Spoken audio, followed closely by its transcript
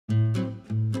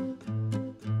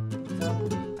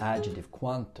adjective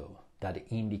quanto that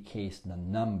indicates the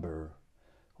number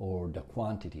or the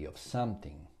quantity of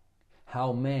something,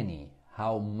 how many,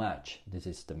 how much, this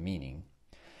is the meaning,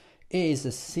 is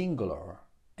a singular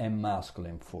and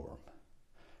masculine form.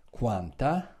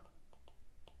 Quanta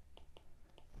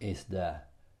is the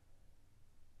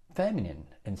feminine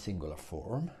and singular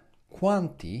form,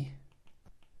 quanti,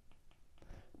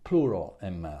 plural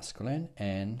and masculine,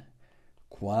 and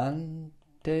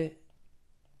quante,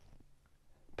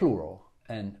 plural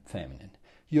and feminine.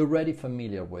 You're already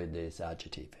familiar with this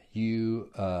adjective. You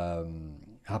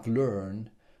have learned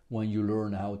when you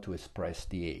learn how to express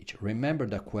the age. Remember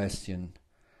the question,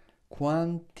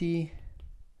 quanti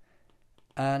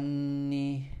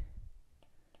anni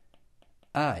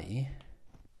hai?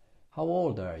 How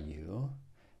old are you?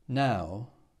 Now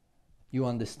you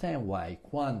understand why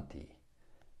quanti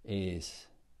is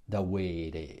the way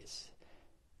it is.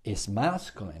 It's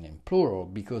masculine and plural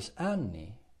because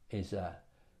anni is a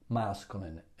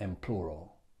masculine and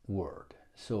plural word.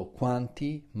 So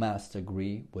quanti must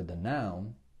agree with the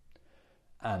noun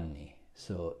anni.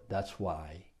 So that's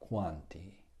why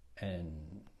quanti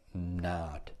and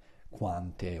not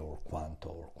quante or quanto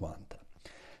or quanta.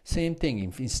 Same thing,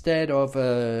 if instead of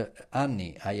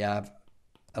anni I have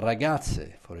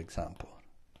ragazze, for example,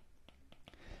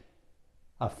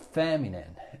 a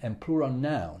feminine and plural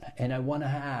noun, and I want to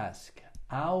ask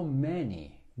how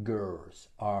many girls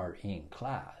are in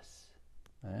class,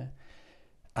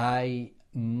 I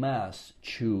must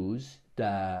choose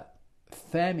the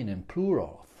feminine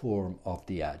plural form of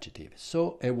the adjective.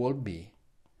 So it will be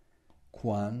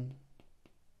quante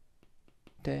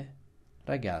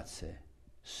ragazze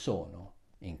sono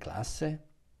in classe.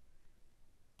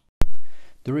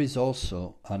 There is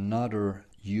also another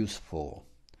useful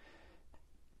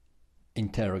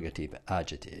interrogative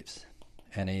adjectives,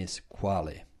 and is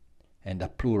quale, and the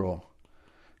plural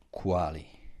quali.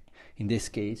 In this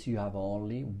case, you have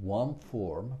only one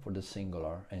form for the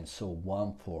singular and so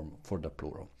one form for the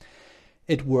plural.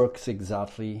 It works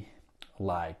exactly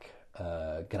like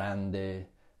grande,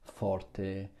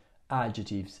 forte,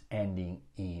 adjectives ending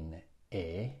in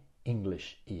e,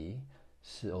 English e.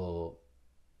 So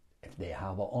if they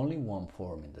have only one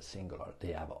form in the singular,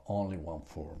 they have only one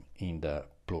form in the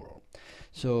plural.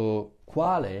 So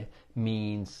quale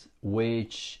means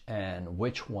which and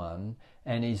which one,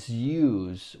 and is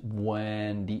used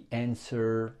when the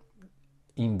answer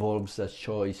involves a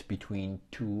choice between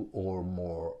two or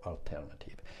more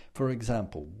alternatives. For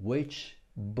example, which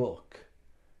book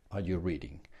are you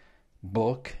reading?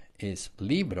 Book is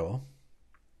libro,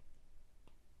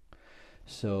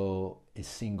 so it's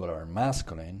singular and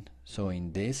masculine. So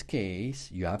in this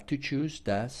case, you have to choose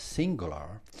the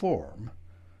singular form,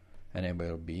 and it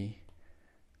will be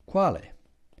quale.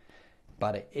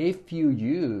 But if you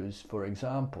use, for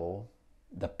example,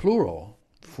 the plural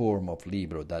form of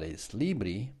libro, that is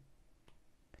libri,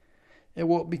 it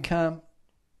will become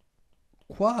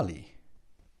quali.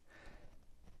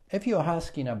 If you're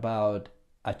asking about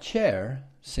a chair,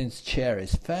 since chair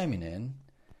is feminine,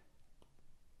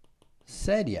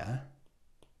 sedia,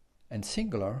 and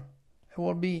singular, it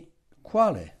will be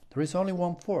quale. There is only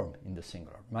one form in the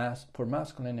singular, for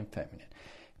masculine and feminine.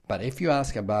 But if you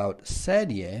ask about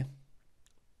sedie,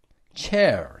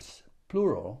 chairs,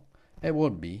 plural, it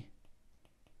would be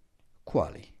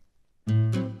quali.